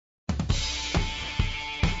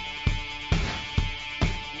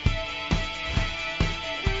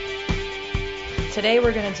Today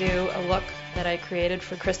we're going to do a look that I created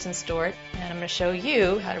for Kristen Stewart, and I'm going to show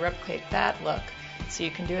you how to replicate that look so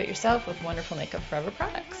you can do it yourself with wonderful Makeup Forever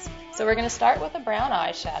products. So we're going to start with a brown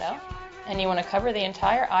eyeshadow, and you want to cover the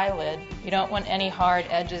entire eyelid. You don't want any hard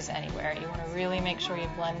edges anywhere. You want to really make sure you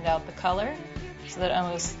blend out the color so that it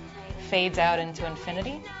almost fades out into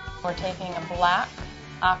infinity. We're taking a black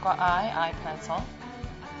aqua eye pencil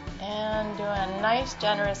and doing a nice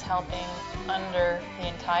generous helping under the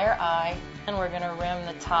entire eye, and we're going to rim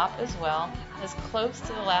the top as well, as close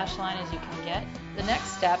to the lash line as you can get. The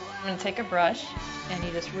next step, I'm going to take a brush, and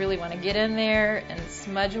you just really want to get in there and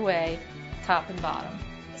smudge away top and bottom.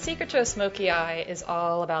 The secret to a smoky eye is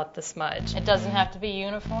all about the smudge. It doesn't have to be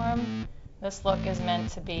uniform. This look is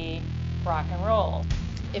meant to be rock and roll.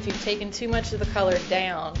 If you've taken too much of the color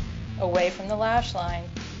down away from the lash line,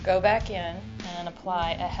 go back in and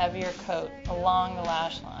apply a heavier coat along the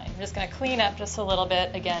lash line. I'm just going to clean up just a little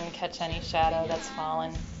bit, again, catch any shadow that's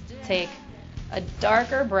fallen. Take a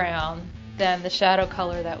darker brown than the shadow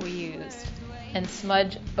color that we used and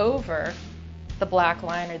smudge over the black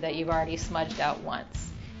liner that you've already smudged out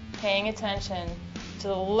once. Paying attention to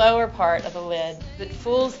the lower part of the lid that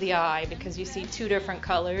fools the eye because you see two different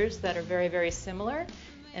colors that are very, very similar,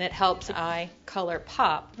 and it helps the eye color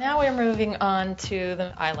pop. Now we're moving on to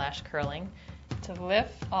the eyelash curling to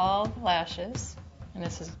lift all the lashes, and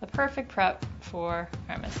this is the perfect prep for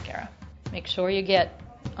our mascara. Make sure you get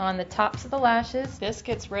on the tops of the lashes. This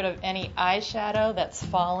gets rid of any eyeshadow that's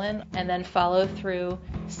fallen, and then follow through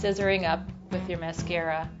scissoring up with your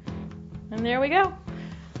mascara. And there we go.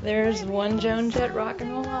 There's one Joan Jett rock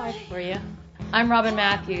and roll eye for you. I'm Robin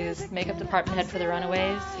Matthews, Makeup Department Head for the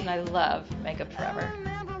Runaways, and I love Makeup Forever.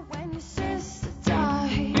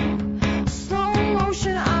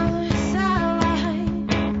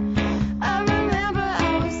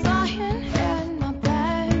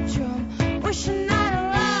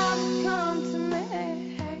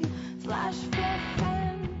 Flashback.